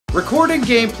Recording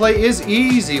gameplay is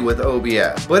easy with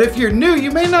OBS, but if you're new,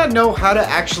 you may not know how to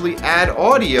actually add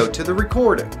audio to the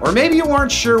recording. Or maybe you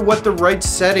aren't sure what the right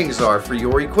settings are for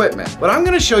your equipment. But I'm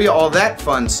going to show you all that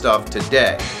fun stuff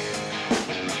today.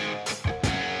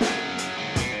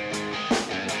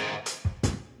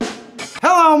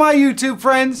 Hello my YouTube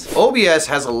friends! OBS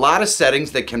has a lot of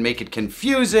settings that can make it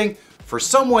confusing for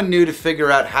someone new to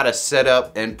figure out how to set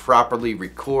up and properly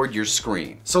record your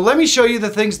screen. So let me show you the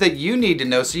things that you need to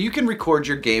know so you can record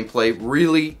your gameplay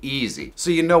really easy. So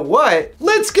you know what?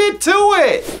 Let's get to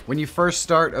it! When you first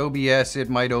start OBS, it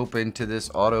might open to this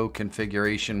auto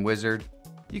configuration wizard.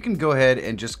 You can go ahead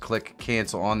and just click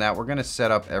cancel on that. We're gonna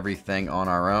set up everything on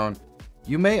our own.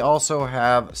 You may also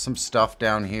have some stuff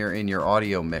down here in your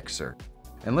audio mixer.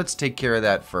 And let's take care of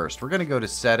that first. We're gonna go to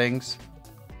settings,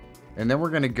 and then we're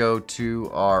gonna go to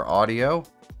our audio,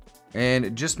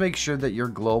 and just make sure that your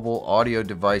global audio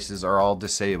devices are all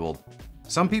disabled.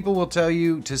 Some people will tell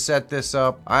you to set this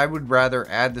up. I would rather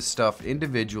add the stuff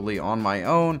individually on my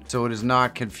own so it is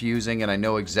not confusing and I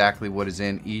know exactly what is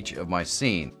in each of my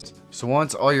scenes. So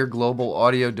once all your global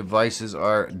audio devices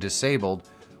are disabled,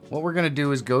 what we're gonna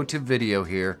do is go to video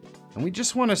here, and we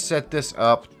just wanna set this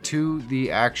up to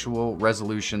the actual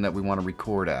resolution that we wanna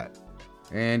record at.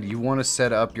 And you want to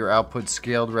set up your output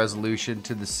scaled resolution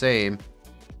to the same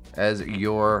as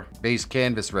your base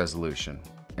canvas resolution.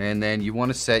 And then you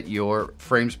want to set your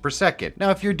frames per second. Now,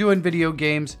 if you're doing video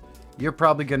games, you're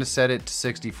probably going to set it to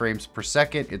 60 frames per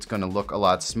second. It's going to look a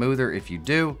lot smoother if you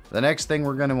do. The next thing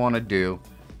we're going to want to do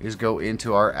is go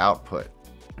into our output.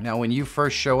 Now, when you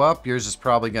first show up, yours is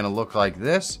probably going to look like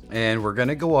this, and we're going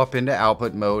to go up into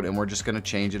output mode, and we're just going to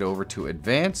change it over to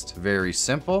advanced. Very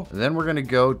simple. Then we're going to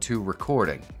go to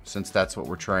recording, since that's what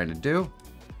we're trying to do,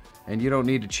 and you don't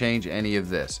need to change any of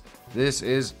this. This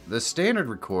is the standard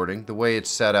recording, the way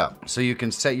it's set up. So you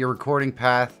can set your recording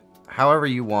path however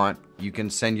you want. You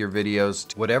can send your videos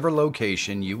to whatever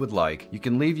location you would like. You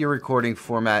can leave your recording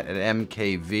format at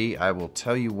MKV. I will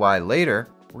tell you why later.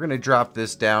 We're gonna drop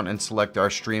this down and select our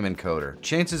stream encoder.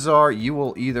 Chances are you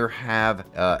will either have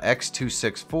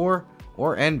X264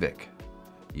 or NVIC.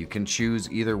 You can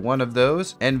choose either one of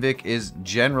those. NVIC is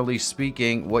generally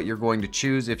speaking what you're going to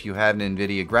choose if you have an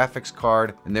NVIDIA graphics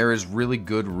card, and there is really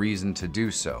good reason to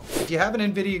do so. If you have an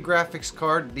NVIDIA graphics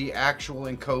card, the actual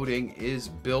encoding is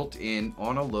built in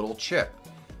on a little chip,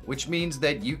 which means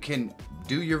that you can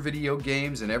do your video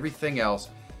games and everything else,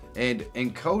 and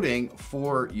encoding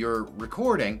for your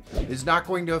recording is not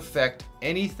going to affect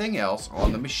anything else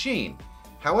on the machine.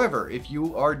 However, if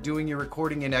you are doing your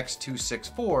recording in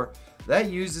X264, that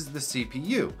uses the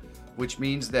CPU, which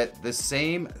means that the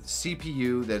same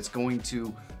CPU that's going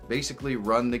to basically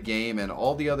run the game and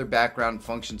all the other background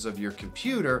functions of your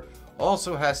computer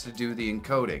also has to do the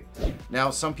encoding. Now,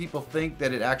 some people think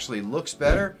that it actually looks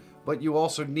better, but you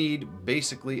also need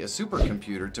basically a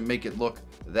supercomputer to make it look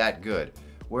that good.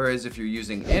 Whereas if you're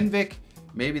using NVIC,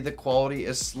 maybe the quality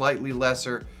is slightly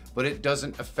lesser, but it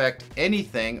doesn't affect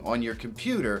anything on your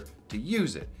computer to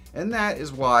use it. And that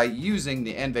is why using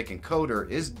the NVIC encoder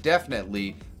is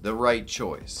definitely the right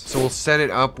choice. So we'll set it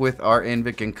up with our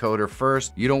NVIC encoder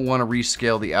first. You don't want to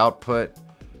rescale the output.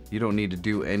 You don't need to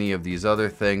do any of these other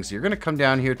things. You're going to come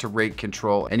down here to rate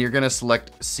control, and you're going to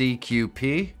select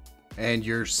CQP. And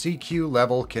your CQ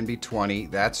level can be 20,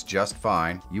 that's just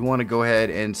fine. You want to go ahead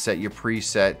and set your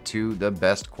preset to the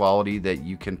best quality that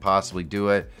you can possibly do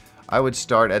it. I would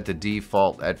start at the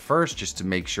default at first just to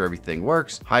make sure everything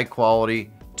works. High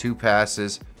quality, 2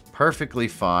 passes, perfectly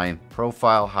fine.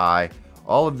 Profile high.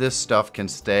 All of this stuff can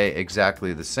stay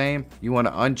exactly the same. You want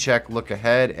to uncheck look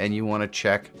ahead, and you want to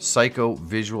check psycho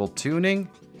visual tuning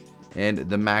and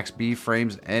the max B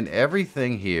frames, and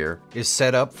everything here is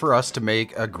set up for us to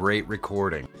make a great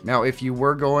recording. Now, if you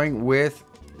were going with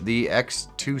the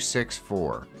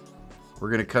X264,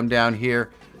 we're gonna come down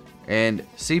here, and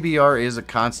CBR is a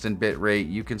constant bit rate.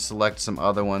 You can select some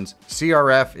other ones.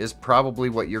 CRF is probably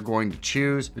what you're going to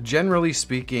choose. But generally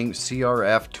speaking,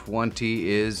 CRF 20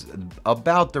 is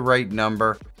about the right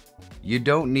number. You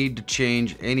don't need to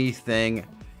change anything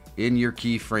in your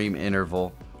keyframe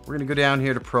interval. We're going to go down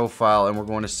here to profile, and we're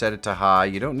going to set it to high.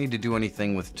 You don't need to do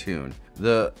anything with tune.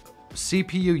 The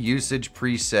CPU usage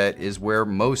preset is where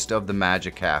most of the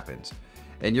magic happens.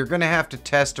 And you're going to have to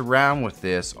test around with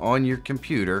this on your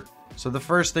computer. So the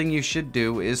first thing you should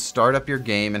do is start up your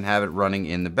game and have it running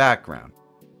in the background.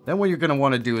 Then what you're going to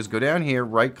want to do is go down here,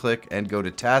 right click, and go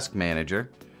to Task Manager.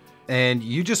 And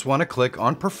you just want to click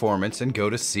on Performance and go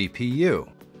to CPU.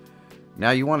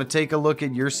 Now you want to take a look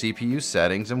at your CPU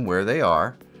settings and where they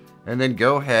are. And then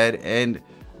go ahead and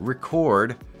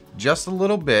record just a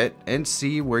little bit and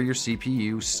see where your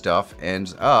CPU stuff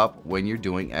ends up when you're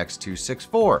doing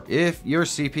X264. If your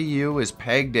CPU is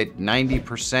pegged at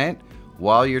 90%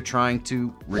 while you're trying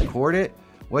to record it,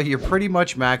 well, you're pretty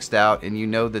much maxed out, and you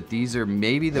know that these are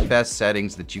maybe the best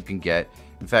settings that you can get.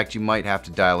 In fact, you might have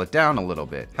to dial it down a little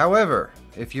bit. However,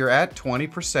 if you're at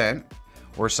 20%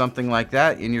 or something like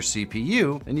that in your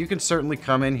CPU, then you can certainly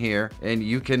come in here and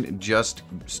you can just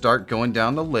start going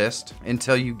down the list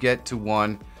until you get to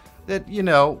one that, you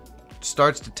know,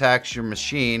 starts to tax your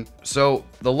machine. So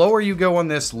the lower you go on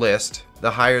this list,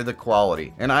 the higher the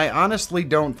quality. And I honestly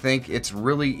don't think it's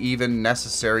really even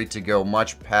necessary to go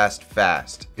much past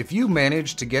fast. If you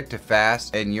manage to get to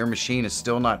fast and your machine is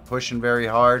still not pushing very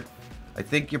hard, I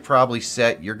think you're probably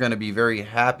set. You're going to be very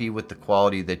happy with the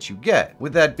quality that you get.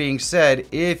 With that being said,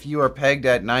 if you are pegged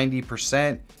at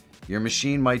 90%, your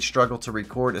machine might struggle to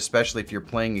record, especially if you're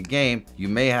playing a game. You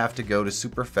may have to go to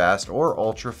super fast or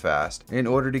ultra fast in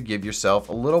order to give yourself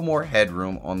a little more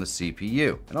headroom on the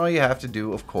CPU. And all you have to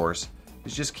do, of course,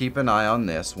 is just keep an eye on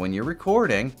this when you're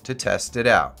recording to test it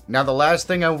out. Now, the last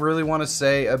thing I really want to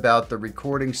say about the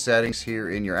recording settings here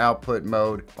in your output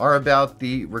mode are about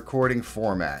the recording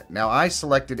format. Now, I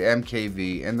selected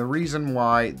MKV, and the reason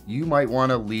why you might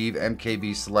want to leave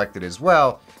MKV selected as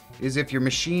well is if your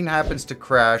machine happens to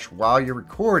crash while you're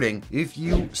recording, if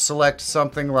you select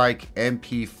something like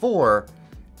MP4,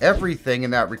 everything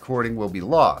in that recording will be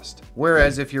lost.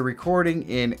 Whereas if you're recording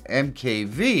in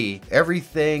MKV,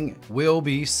 everything will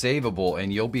be savable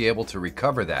and you'll be able to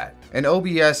recover that. And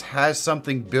OBS has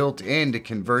something built in to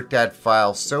convert that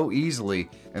file so easily.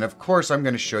 And of course, I'm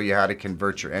going to show you how to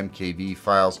convert your MKV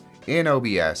files in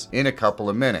OBS in a couple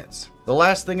of minutes. The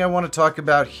last thing I want to talk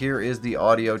about here is the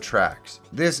audio tracks.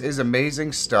 This is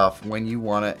amazing stuff when you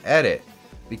want to edit,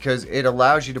 because it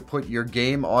allows you to put your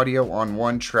game audio on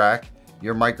one track,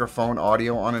 your microphone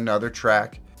audio on another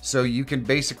track, so you can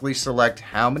basically select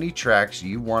how many tracks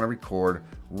you want to record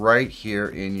right here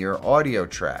in your audio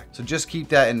track. So just keep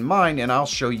that in mind, and I'll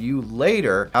show you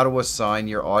later how to assign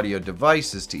your audio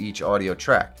devices to each audio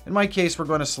track. In my case, we're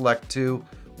going to select two.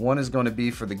 One is going to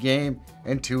be for the game,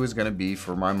 and two is going to be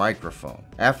for my microphone.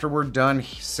 After we're done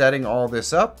setting all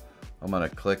this up, I'm going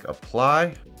to click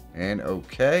apply and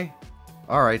OK.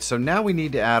 Alright, so now we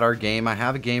need to add our game. I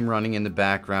have a game running in the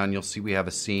background. You'll see we have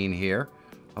a scene here.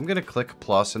 I'm going to click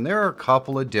plus, and there are a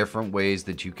couple of different ways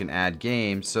that you can add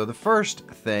games. So the first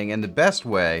thing, and the best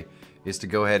way, is to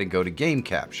go ahead and go to game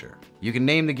capture. You can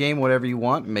name the game whatever you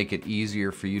want, make it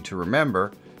easier for you to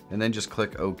remember, and then just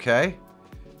click OK.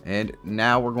 And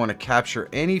now we're going to capture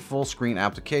any full screen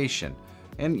application.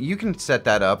 And you can set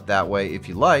that up that way if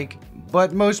you like,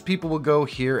 but most people will go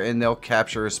here and they'll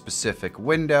capture a specific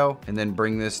window and then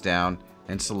bring this down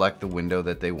and select the window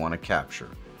that they want to capture.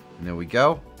 And there we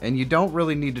go. And you don't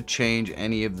really need to change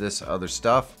any of this other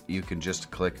stuff. You can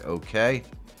just click OK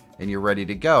and you're ready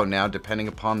to go. Now, depending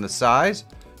upon the size,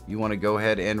 you want to go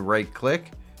ahead and right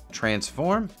click,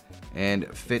 transform, and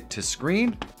fit to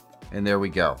screen. And there we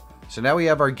go. So now we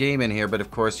have our game in here, but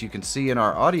of course you can see in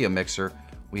our audio mixer,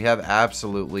 we have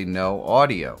absolutely no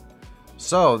audio.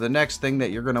 So the next thing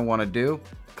that you're going to want to do,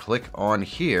 click on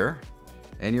here,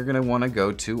 and you're going to want to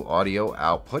go to audio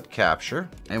output capture,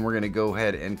 and we're going to go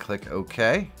ahead and click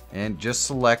OK, and just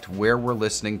select where we're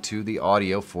listening to the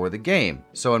audio for the game.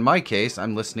 So in my case,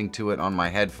 I'm listening to it on my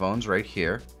headphones right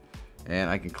here, and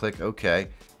I can click OK.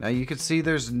 Now you can see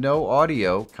there's no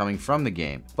audio coming from the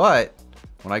game, but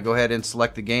when I go ahead and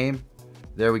select the game,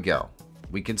 there we go.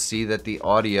 We can see that the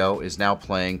audio is now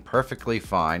playing perfectly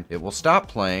fine. It will stop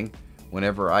playing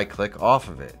whenever I click off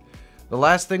of it. The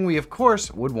last thing we of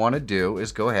course would want to do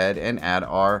is go ahead and add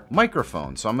our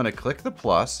microphone. So I'm going to click the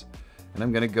plus and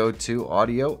I'm going to go to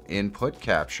audio input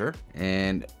capture,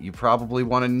 and you probably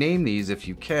want to name these if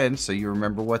you can so you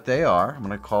remember what they are. I'm going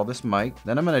to call this mic.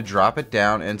 Then I'm going to drop it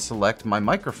down and select my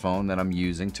microphone that I'm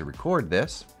using to record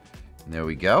this. And there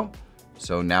we go.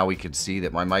 So now we can see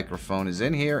that my microphone is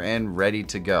in here and ready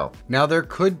to go. Now there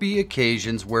could be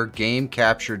occasions where game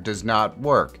capture does not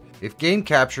work. If game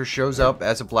capture shows up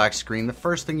as a black screen, the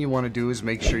first thing you want to do is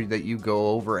make sure that you go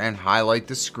over and highlight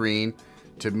the screen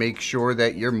to make sure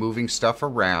that you're moving stuff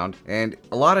around, and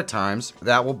a lot of times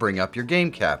that will bring up your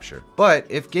game capture. But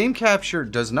if game capture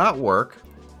does not work,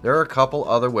 there are a couple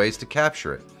other ways to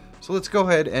capture it. So let's go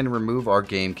ahead and remove our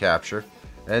game capture,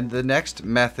 and the next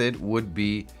method would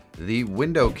be the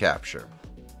window capture.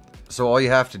 So all you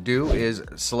have to do is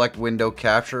select window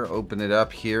capture, open it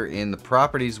up here in the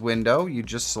properties window. You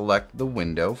just select the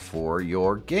window for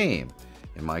your game.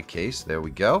 In my case, there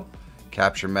we go.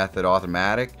 Capture method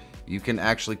automatic. You can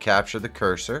actually capture the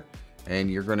cursor,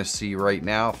 and you're going to see right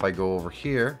now if I go over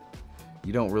here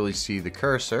you don't really see the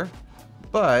cursor.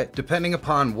 But depending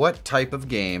upon what type of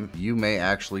game, you may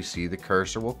actually see the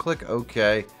cursor. We'll click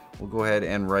OK. We'll go ahead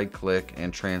and right click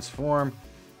and transform,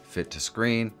 fit to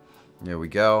screen. There we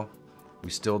go.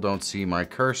 We still don't see my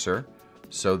cursor.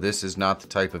 So this is not the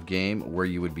type of game where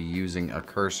you would be using a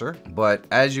cursor. But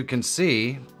as you can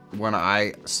see, when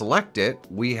I select it,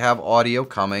 we have audio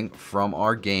coming from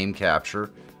our game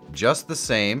capture, just the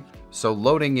same. So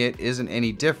loading it isn't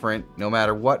any different no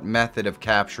matter what method of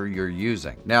capture you're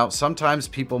using. Now, sometimes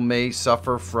people may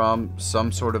suffer from some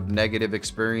sort of negative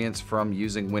experience from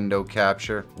using window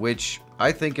capture, which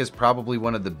I think is probably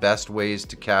one of the best ways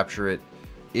to capture it.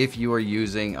 If you are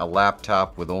using a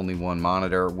laptop with only one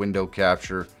monitor, window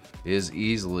capture is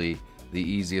easily the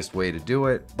easiest way to do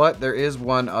it. But there is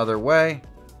one other way.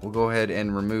 We'll go ahead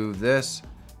and remove this.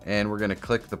 And we're going to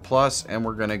click the plus and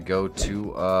we're going to go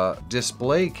to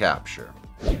display capture.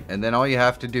 And then all you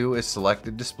have to do is select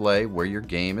the display where your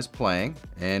game is playing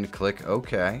and click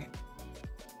OK.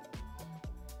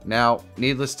 Now,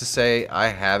 needless to say, I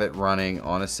have it running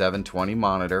on a 720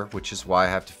 monitor, which is why I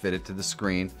have to fit it to the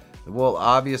screen. It will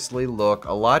obviously look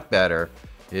a lot better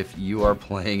if you are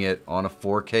playing it on a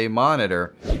 4K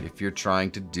monitor if you're trying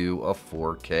to do a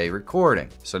 4K recording.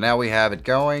 So now we have it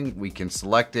going, we can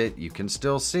select it. You can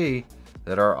still see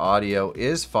that our audio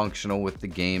is functional with the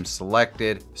game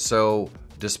selected. So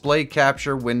display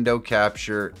capture, window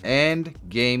capture, and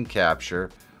game capture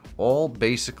all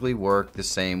basically work the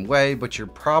same way, but you're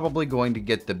probably going to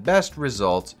get the best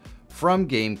results from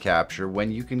game capture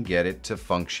when you can get it to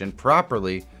function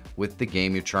properly with the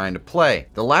game you're trying to play.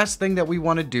 The last thing that we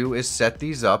want to do is set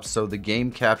these up so the game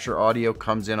capture audio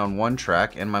comes in on one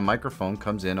track and my microphone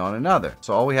comes in on another.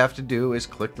 So all we have to do is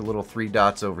click the little three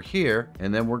dots over here,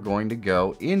 and then we're going to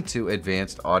go into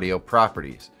advanced audio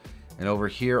properties. And over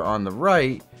here on the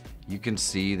right, you can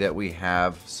see that we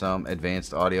have some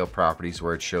advanced audio properties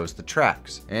where it shows the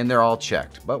tracks, and they're all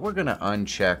checked. But we're going to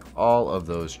uncheck all of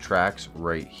those tracks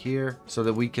right here so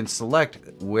that we can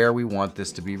select where we want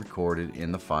this to be recorded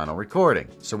in the final recording.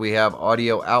 So we have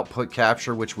audio output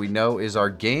capture, which we know is our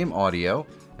game audio,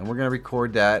 and we're going to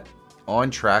record that on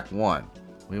track 1.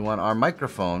 We want our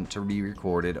microphone to be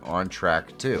recorded on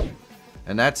track 2.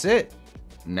 And that's it.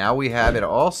 Now we have it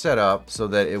all set up so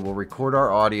that it will record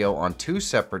our audio on 2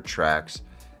 separate tracks,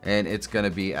 and it's going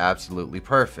to be absolutely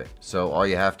perfect. So all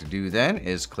you have to do then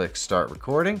is click start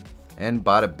recording, and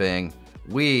bada bing,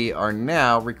 we are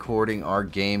now recording our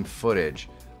game footage.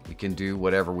 We can do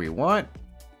whatever we want,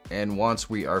 and once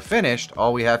we are finished,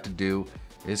 all we have to do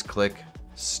is click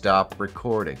stop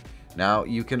recording. Now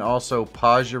you can also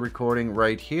pause your recording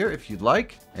right here if you'd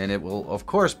like, and it will of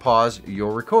course pause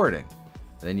your recording.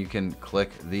 Then you can click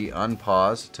the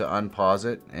unpause to unpause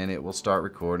it, and it will start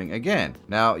recording again.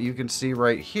 Now you can see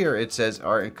right here it says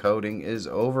our encoding is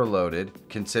overloaded.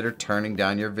 Consider turning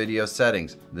down your video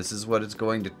settings. This is what it's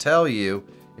going to tell you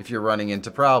if you're running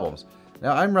into problems.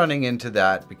 Now I'm running into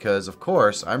that because of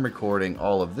course I'm recording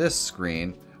all of this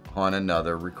screen on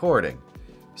another recording.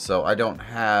 So I don't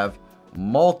have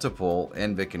multiple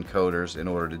NVIC encoders in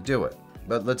order to do it.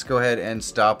 But let's go ahead and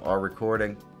stop our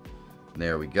recording.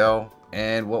 There we go.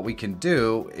 And what we can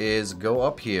do is go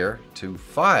up here to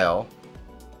File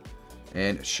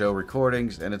and Show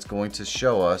Recordings, and it's going to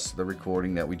show us the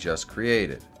recording that we just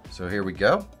created. So here we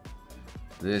go.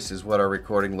 This is what our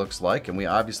recording looks like, and we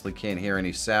obviously can't hear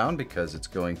any sound because it's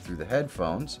going through the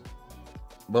headphones.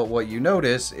 But what you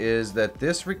notice is that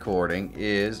this recording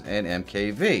is an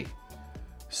MKV.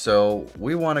 So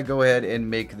we want to go ahead and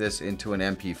make this into an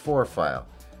MP4 file.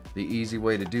 The easy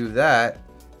way to do that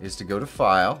is to go to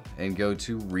File and go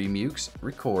to Remux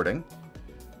Recording.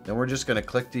 Then we're just going to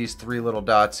click these 3 little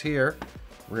dots here.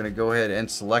 We're going to go ahead and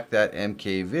select that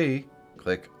MKV,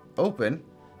 click Open,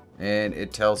 and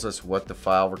it tells us what the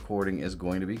file recording is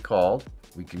going to be called.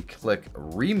 We can click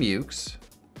Remux.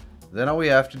 Then all we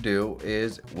have to do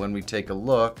is, when we take a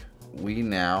look, we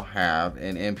now have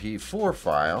an MP4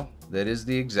 file that is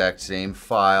the exact same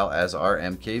file as our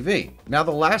MKV. Now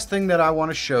the last thing that I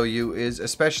want to show you is,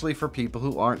 especially for people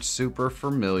who aren't super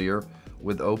familiar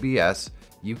with OBS,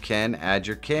 you can add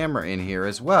your camera in here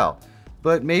as well.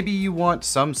 But maybe you want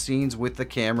some scenes with the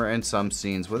camera and some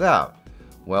scenes without.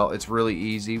 Well, it's really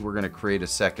easy. We're going to create a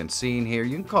second scene here.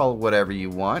 You can call it whatever you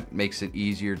want. Makes it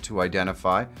easier to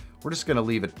identify. We're just going to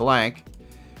leave it blank.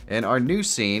 And our new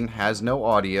scene has no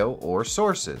audio or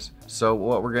sources. So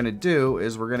what we're going to do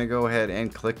is we're going to go ahead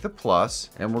and click the plus,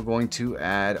 and we're going to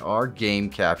add our game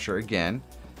capture again.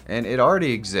 And it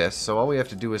already exists, so all we have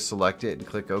to do is select it and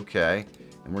click OK.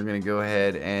 And we're going to go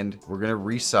ahead and we're going to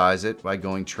resize it by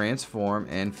going transform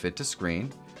and fit to screen.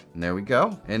 And there we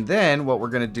go. And then what we're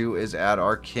gonna do is add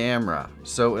our camera.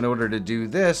 So in order to do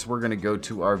this, we're gonna go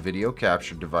to our video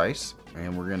capture device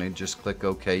and we're gonna just click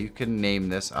OK. You can name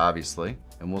this, obviously,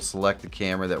 and we'll select the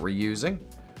camera that we're using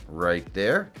right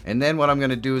there. And then what I'm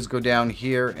gonna do is go down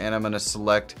here and I'm gonna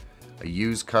select a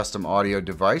use custom audio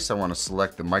device. I wanna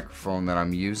select the microphone that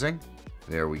I'm using.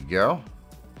 There we go.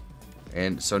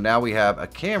 And so now we have a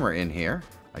camera in here.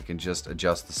 I can just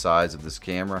adjust the size of this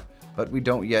camera, but we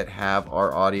don't yet have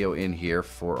our audio in here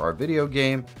for our video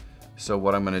game. So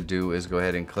what I'm going to do is go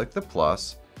ahead and click the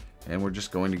plus, and we're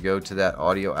just going to go to that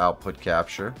audio output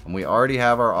capture. And we already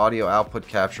have our audio output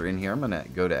capture in here. I'm going to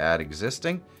go to add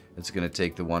existing. It's going to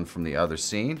take the one from the other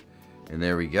scene. And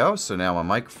there we go. So now my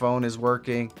microphone is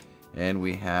working, and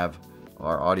we have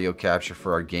our audio capture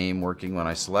for our game working when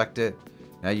I select it.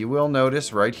 Now you will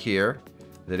notice right here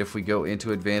that if we go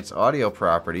into advanced audio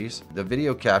properties, the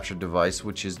video capture device,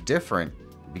 which is different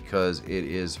because it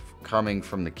is coming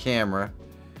from the camera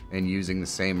and using the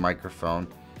same microphone,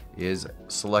 is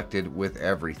selected with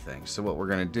everything. So what we're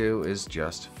going to do is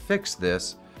just fix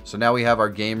this. So now we have our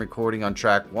game recording on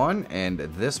track 1 and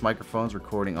this microphone's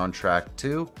recording on track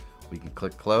 2. We can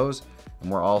click close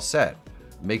and we're all set.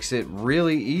 Makes it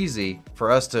really easy for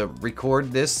us to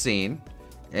record this scene.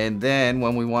 And then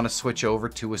when we want to switch over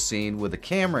to a scene with a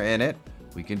camera in it,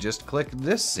 we can just click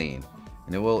this scene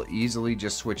and it will easily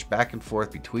just switch back and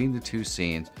forth between the two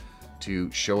scenes to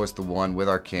show us the one with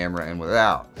our camera and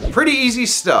without. Pretty easy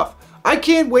stuff. I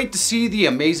can't wait to see the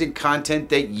amazing content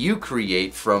that you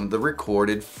create from the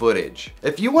recorded footage.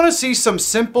 If you want to see some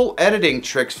simple editing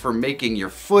tricks for making your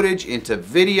footage into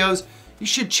videos, you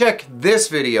should check this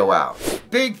video out.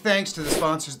 Big thanks to the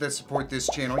sponsors that support this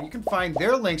channel. You can find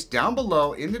their links down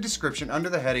below in the description under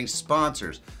the heading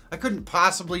sponsors. I couldn't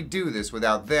possibly do this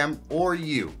without them or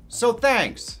you, so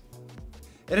thanks.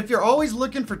 And if you're always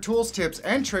looking for tools, tips,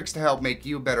 and tricks to help make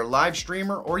you a better live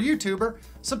streamer or YouTuber,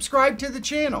 subscribe to the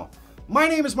channel. My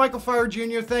name is Michael Feyrer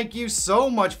Jr. Thank you so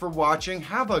much for watching.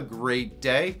 Have a great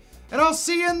day, and I'll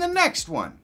see you in the next one.